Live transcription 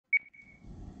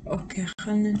اوكي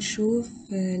خلنا نشوف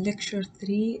lecture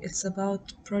 3. It's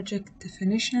about project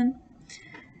definition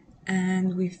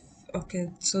and we've okay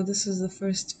so this is the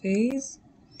first phase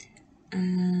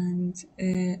and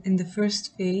in the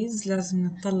first phase لازم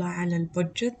نطلع على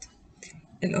البudget,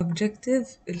 الobjective,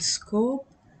 الscope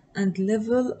and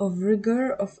level of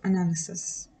rigor of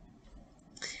analysis.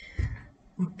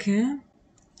 Okay.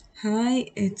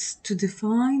 Hi, it's to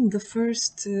define the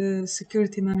first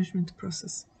security management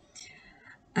process.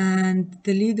 And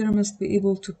the leader must be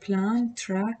able to plan,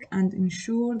 track, and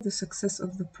ensure the success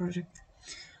of the project.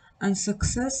 And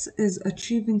success is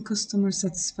achieving customer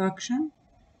satisfaction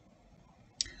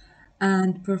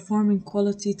and performing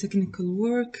quality technical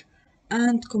work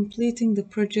and completing the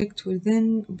project within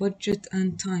budget and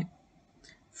time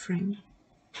frame.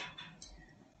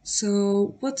 So,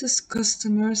 what is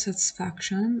customer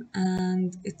satisfaction? And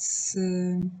it's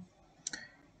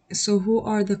so who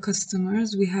are the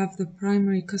customers? We have the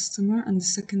primary customer and the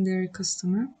secondary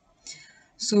customer.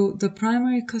 So the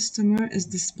primary customer is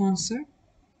the sponsor,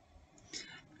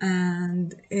 and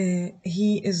he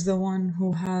is the one who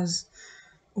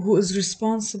is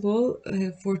responsible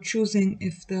for choosing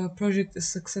if the project is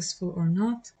successful or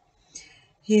not.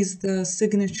 He is the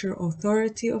signature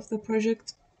authority of the project.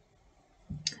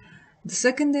 The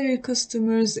secondary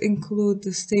customers include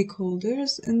the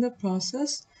stakeholders in the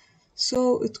process. So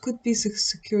it could be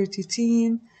security team,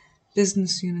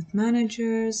 business unit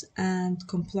managers, and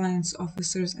compliance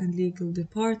officers and legal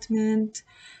department,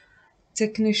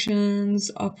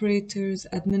 technicians, operators,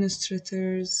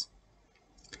 administrators.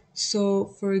 So,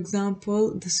 for example,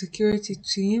 the security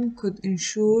team could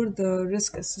ensure the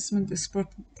risk assessment is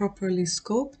properly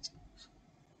scoped,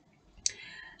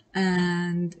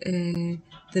 and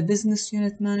the business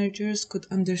unit managers could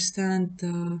understand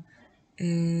the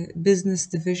business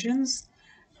divisions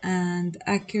and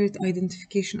accurate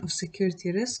identification of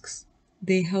security risks.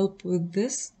 They help with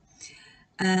this,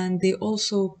 and they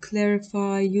also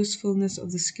clarify usefulness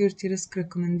of the security risk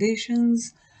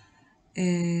recommendations,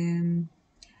 and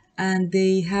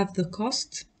they have the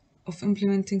cost of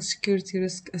implementing security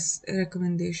risk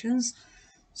recommendations.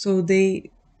 So they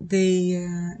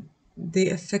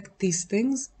affect these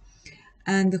things,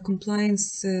 and the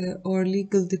compliance or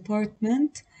legal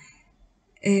department,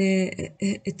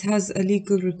 it has a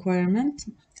legal requirement,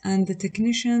 and the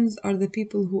technicians are the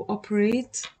people who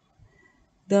operate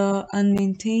and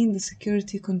maintain the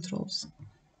security controls.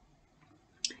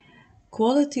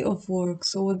 Quality of work.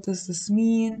 So what does this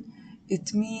mean?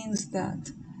 It means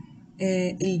that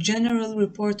in general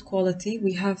report quality,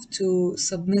 we have to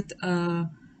submit a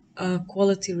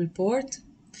quality report.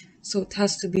 So it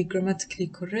has to be grammatically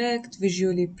correct,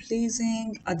 visually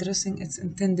pleasing, addressing its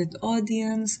intended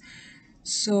audience.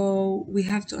 So we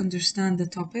have to understand the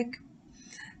topic.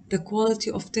 The quality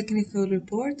of technical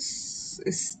reports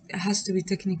has to be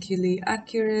technically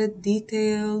accurate,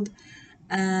 detailed,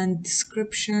 and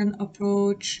description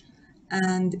approach,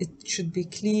 and it should be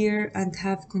clear and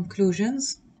have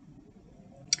conclusions.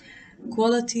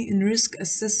 Quality in risk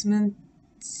assessment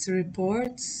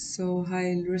reports, so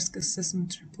high risk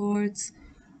assessment reports,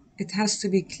 it has to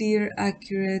be clear,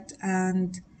 accurate,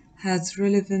 and has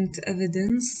relevant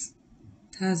evidence.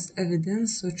 It has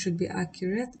evidence, so it should be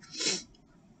accurate.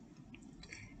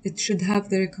 It should have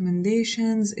the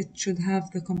recommendations, it should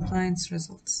have the compliance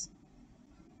results.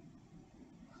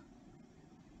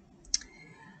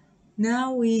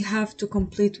 Now we have to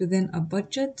complete within a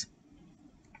budget,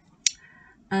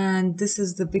 and this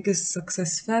is the biggest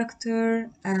success factor,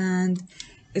 and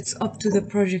it's up to the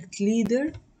project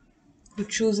leader who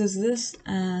chooses this,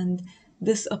 and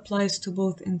this applies to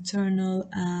both internal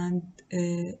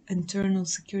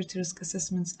security risk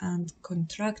assessments and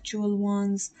contractual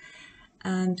ones.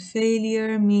 And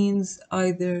failure means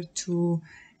either to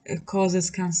causes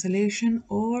cancellation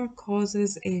or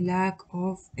causes a lack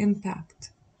of impact.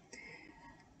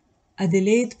 A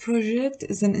delayed project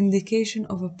is an indication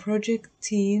of a project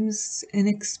team's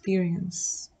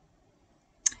inexperience.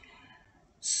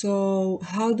 So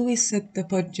how do we set the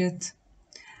budget?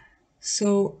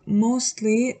 So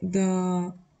mostly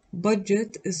the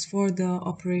budget is for the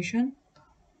operational,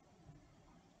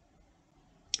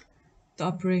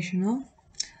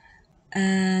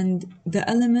 and the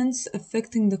elements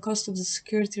affecting the cost of the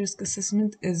security risk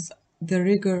assessment is the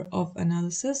rigor of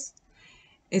analysis,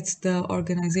 it's the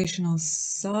organizational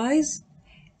size,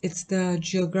 it's the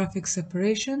geographic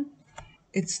separation,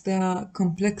 it's the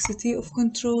complexity of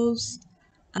controls,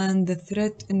 and the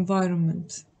threat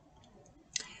environment.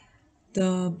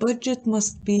 The budget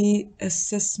must be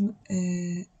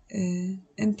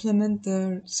implement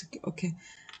the okay.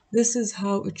 This is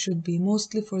how it should be,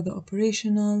 mostly for the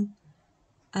operational,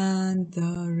 and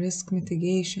the risk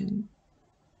mitigation.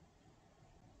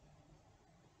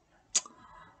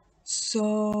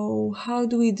 So, how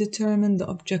do we determine the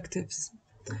objectives?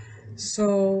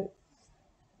 So,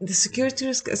 the security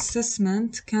risk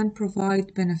assessment can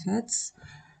provide benefits.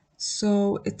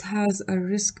 So, it has a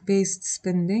risk based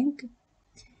spending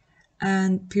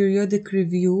and periodic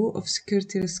review of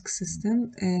security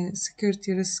systems.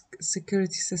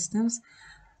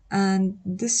 And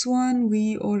this one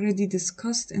we already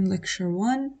discussed in lecture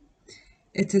 1.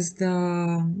 It is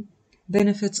the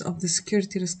benefits of the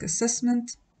security risk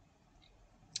assessment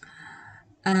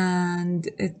and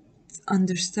its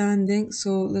understanding.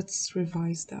 So let's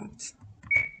revise that.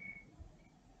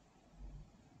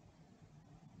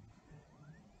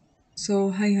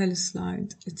 So هاي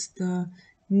slide. It's the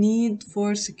need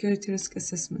for security risk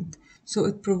assessment. So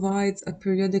it provides a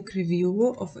periodic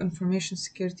review of information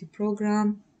security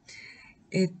program.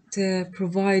 It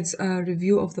provides a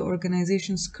review of the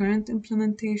organization's current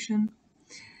implementation.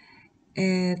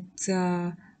 It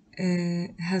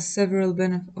has several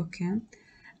benefits. Okay.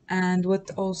 And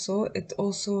it also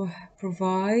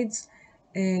provides,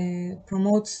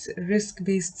 promotes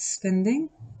risk-based spending.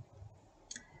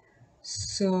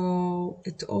 So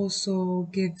it also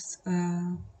gives,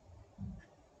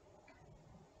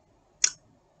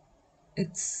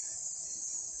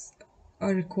 it's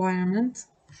a requirement.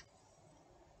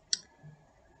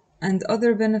 And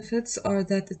other benefits are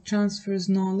that it transfers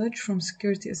knowledge from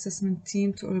security assessment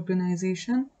team to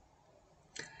organization,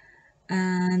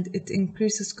 and it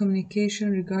increases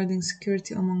communication regarding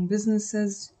security among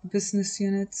business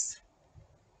units.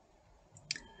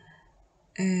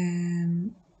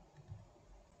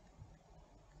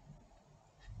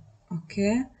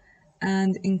 Okay,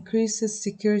 and increases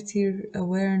security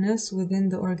awareness within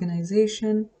the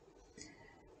organization.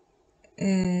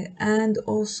 And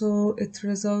also it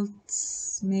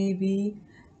results maybe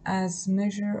as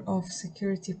measure of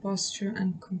security posture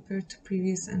and compared to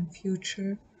previous and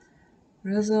future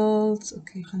results.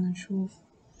 Okay, خلينا نشوف.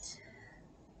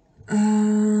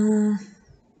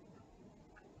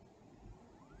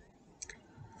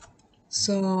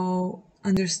 So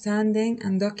understanding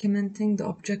and documenting the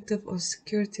objective of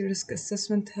security risk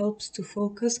assessment helps to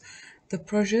focus the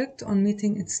project on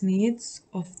meeting its needs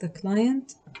of the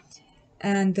client.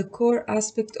 And the core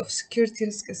aspect of security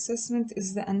risk assessment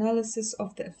is the analysis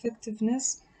of the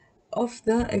effectiveness of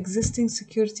the existing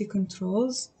security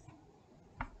controls.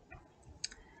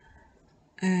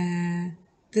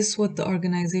 This is what the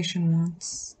organization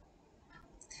wants.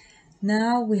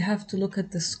 Now we have to look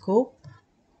at the scope,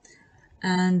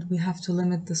 and we have to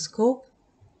limit the scope.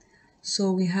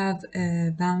 So we have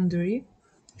a boundary,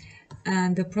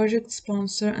 and the project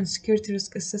sponsor and security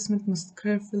risk assessment must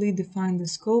carefully define the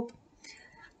scope.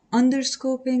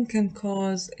 Underscoping can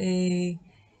cause it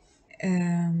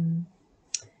can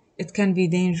be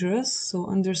dangerous. So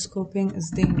underscoping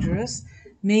is dangerous,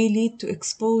 may lead to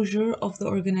exposure of the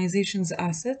organization's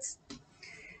assets.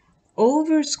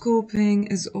 Overscoping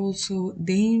is also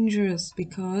dangerous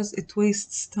because it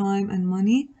wastes time and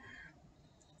money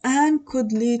and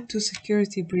could lead to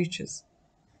security breaches.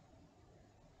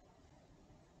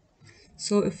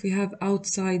 So if we have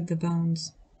outside the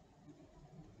bounds.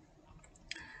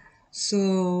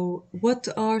 So what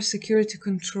are security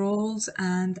controls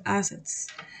and assets?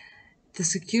 The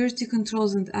security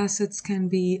controls and assets can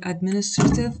be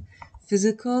administrative,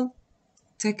 physical,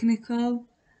 technical,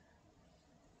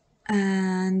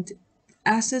 and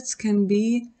assets can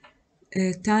be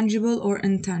tangible or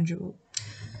intangible.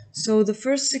 So the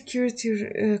first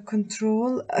security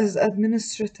control is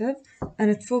administrative, and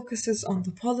it focuses on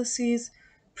the policies,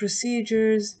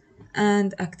 procedures,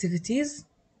 and activities.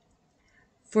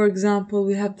 For example,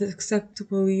 we have the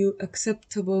acceptable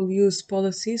use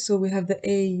policy. So we have the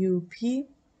AUP.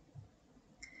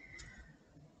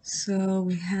 So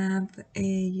we have the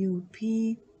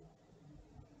AUP.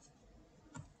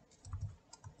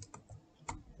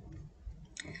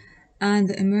 And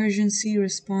the emergency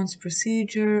response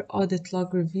procedure, audit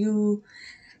log review.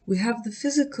 We have the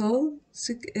physical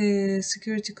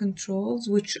security controls,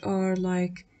 which are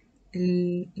like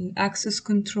access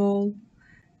control,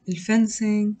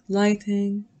 fencing,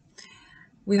 lighting.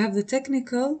 We have the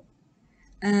technical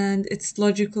and its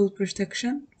logical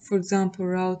protection, for example,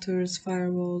 routers,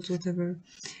 firewalls, whatever.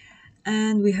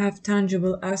 And we have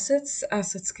tangible assets.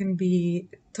 Assets can be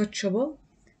touchable.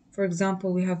 For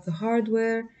example, we have the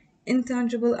hardware.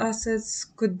 Intangible assets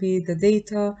could be the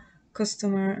data,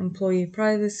 customer, employee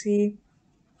privacy,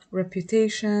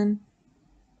 reputation.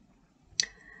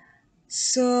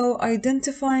 So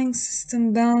identifying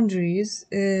system boundaries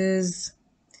is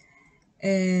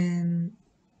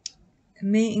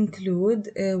may include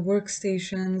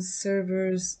workstations,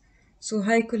 servers. So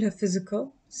هاي كلها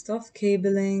physical stuff,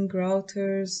 cabling,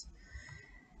 routers,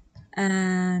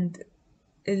 and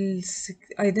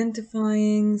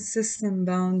identifying system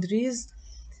boundaries.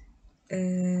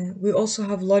 We also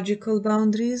have logical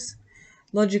boundaries.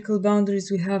 Logical boundaries,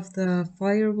 we have the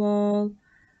firewall,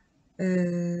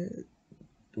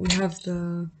 we have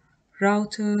the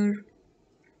router,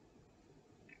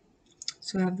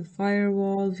 so we have the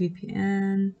firewall,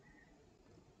 VPN,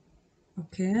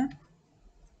 okay,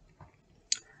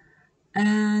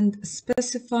 and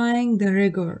specifying the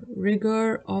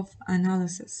rigor of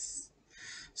analysis.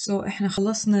 So احنا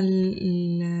خلصنا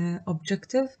ال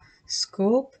objective,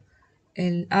 scope,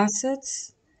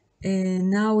 assets.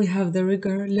 Now we have the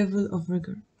rigor, level of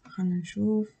rigor. خلينا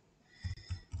نشوف.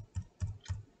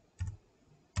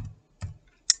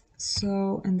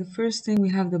 So in the first thing we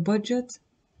have the budget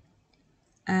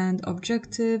and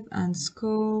objective and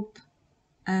scope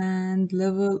and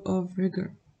level of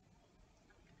rigor.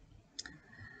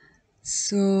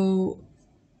 So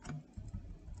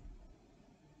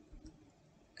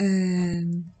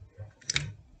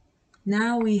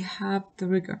now we have the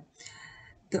rigor.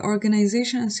 The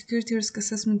organization and security risk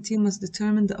assessment team must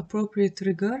determine the appropriate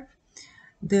rigor.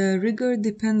 The rigor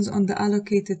depends on the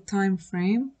allocated time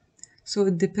frame. So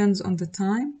it depends on the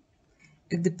time.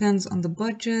 It depends on the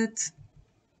budget.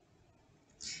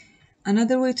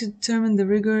 Another way to determine the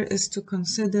rigor is to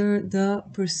consider the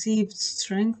perceived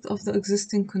strength of the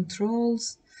existing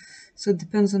controls. So it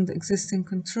depends on the existing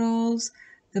controls,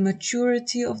 the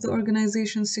maturity of the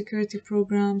organization's security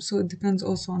program. So it depends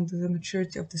also on the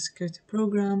maturity of the security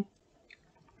program.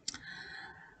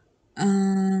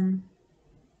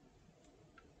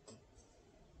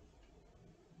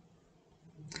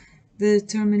 The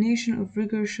determination of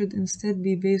rigor should instead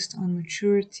be based on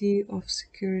maturity of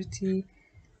security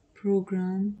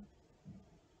program.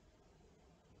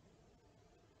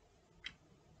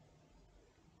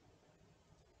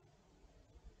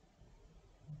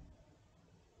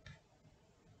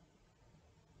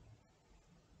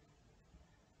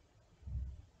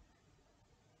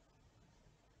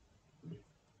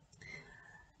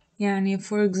 يعني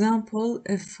for example,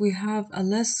 if we have a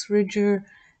less rigor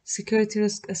security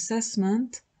risk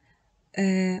assessment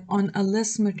on a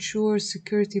less mature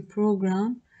security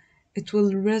program, it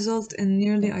will result in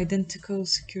nearly identical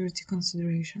security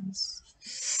considerations.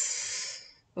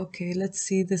 Okay, let's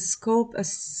see the scope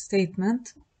as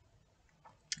statement.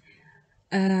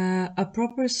 A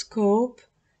proper scope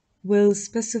will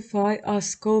specify a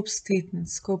scope statement.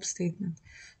 Scope statement.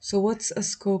 So what's a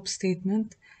scope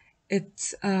statement? It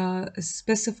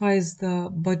specifies the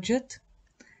budget,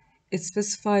 it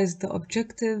specifies the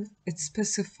objective, it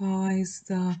specifies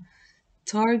the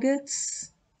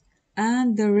targets,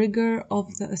 and the rigor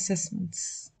of the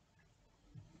assessments.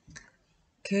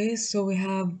 Okay, so we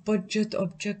have budget,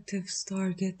 objectives,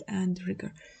 target, and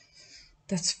rigor.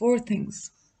 That's 4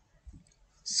 things.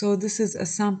 So this is a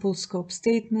sample scope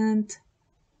statement.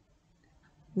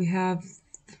 We have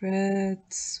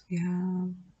threats, we have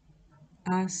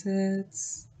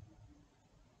assets,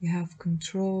 we have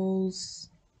controls.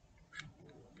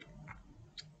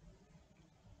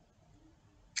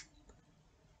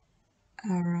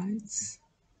 All right.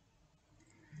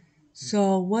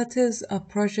 So what is a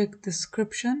project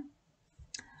description?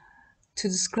 To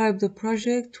describe the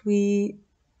project, we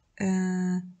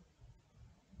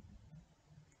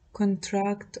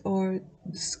contract or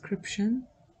description.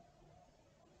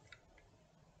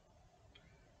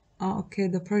 Okay,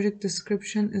 the project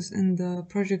description is in the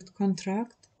project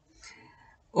contract.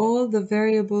 All the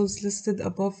variables listed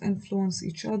above influence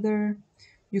each other.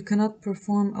 You cannot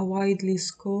perform a widely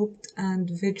scoped and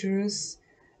vigorous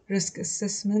risk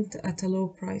assessment at a low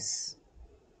price.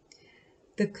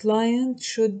 The client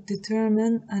should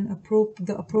determine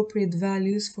the appropriate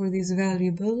values for these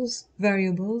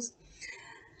variables.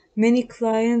 Many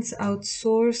clients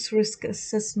outsource risk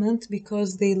assessment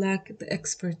because they lack the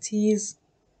expertise.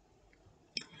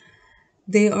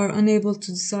 They are unable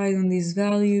to decide on these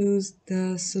values.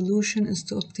 The solution is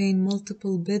to obtain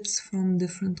multiple bids from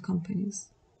different companies.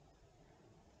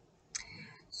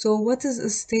 So what is a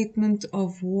statement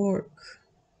of work?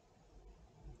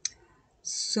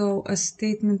 So a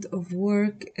statement of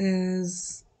work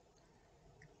is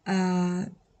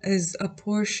a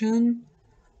portion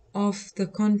of the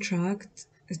contract.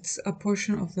 It's a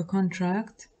portion of the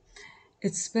contract.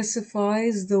 It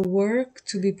specifies the work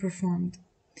to be performed.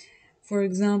 For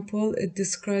example, it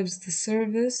describes the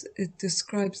service, it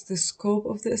describes the scope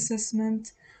of the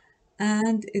assessment,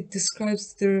 and it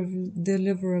describes the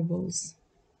deliverables.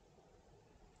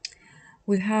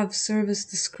 We have service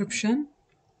description.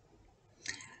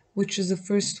 which is the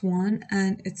first one,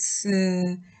 and it's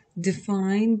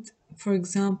defined, for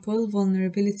example,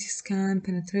 vulnerability scan,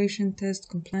 penetration test,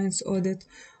 compliance audit,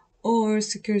 or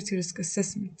security risk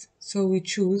assessment. So we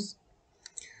choose,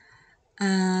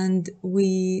 and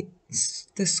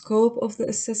the scope of the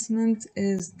assessment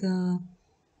is the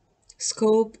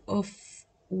scope of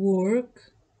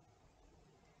work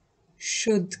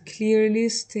should clearly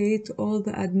state all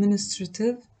the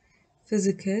administrative,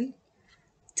 physical,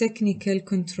 technical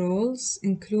controls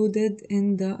included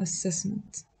in the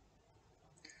assessment.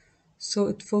 So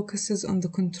it focuses on the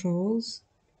controls.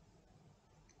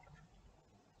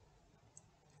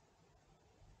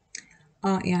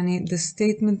 يعني the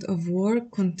statement of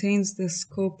work contains the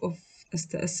scope of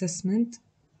the assessment,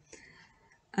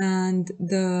 and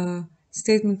the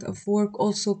statement of work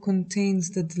also contains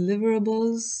the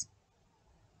deliverables,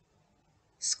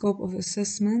 scope of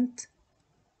assessment,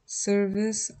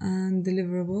 service, and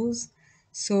deliverables.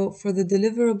 So for the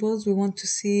deliverables, we want to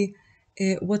see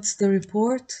what's the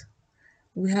report.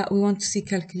 We want to see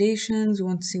calculations, we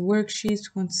want to see worksheets,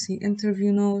 we want to see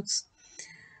interview notes.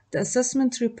 The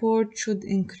assessment report should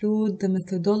include the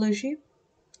methodology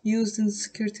used in the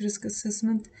security risk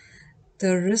assessment,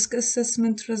 the risk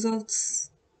assessment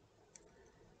results,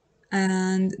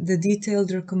 and the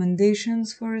detailed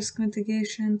recommendations for risk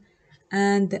mitigation,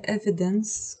 and the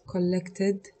evidence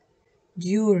collected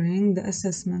during the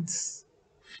assessments.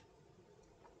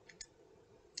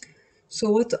 So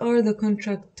what are the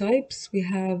contract types? We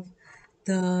have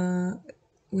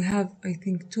I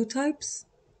think two types.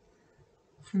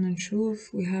 خلينا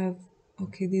نشوف.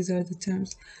 These are the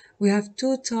terms. We have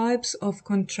two types of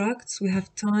contracts. We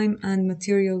have time and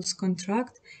materials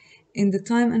contract. In the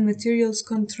time and materials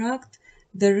contract,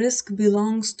 the risk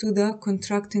belongs to the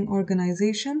contracting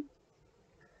organization,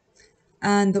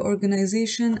 and the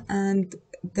organization and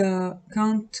the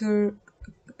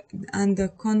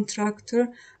contractor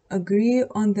agree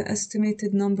on the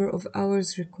estimated number of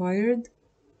hours required.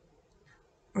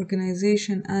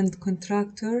 Organization and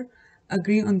contractor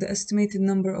agree on the estimated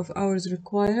number of hours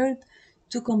required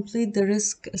to complete the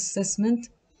risk assessment.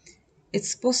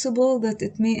 It's possible that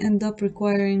it may end up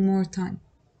requiring more time.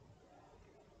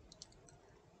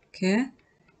 Okay.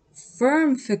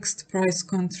 Firm fixed price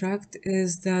contract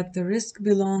is that the risk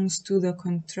belongs to the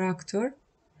contractor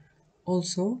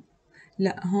also.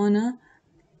 لا هنا,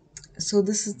 so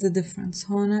this is the difference.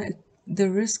 هنا the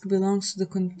risk belongs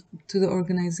to the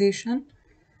organization,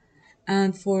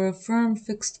 and for a firm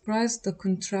fixed price, the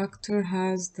contractor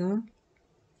has the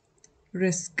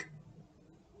risk.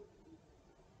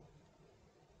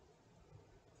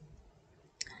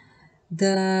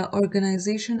 The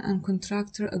organization and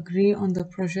contractor agree on the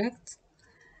project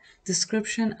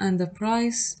description and the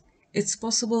price. It's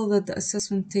possible that the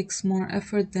assessment takes more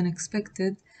effort than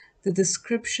expected. The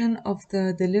description of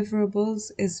the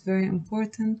deliverables is very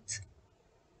important.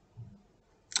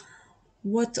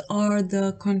 What are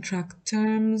the contract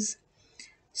terms?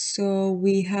 So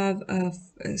we have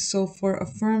for a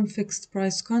firm fixed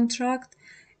price contract,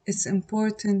 it's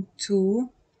important to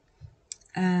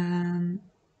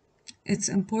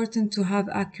have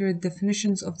accurate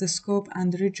definitions of the scope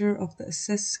and rigor of the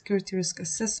security risk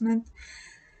assessment.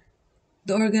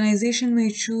 The organization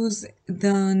may choose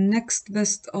the next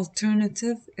best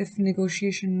alternative if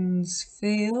negotiations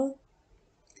fail,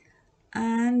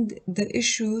 and the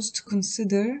issues to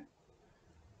consider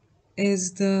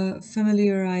is the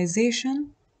familiarization,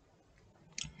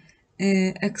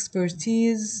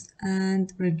 expertise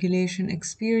and regulation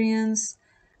experience,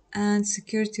 and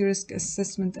security risk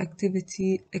assessment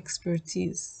activity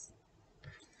expertise,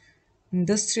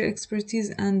 industry expertise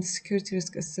and security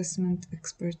risk assessment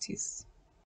expertise.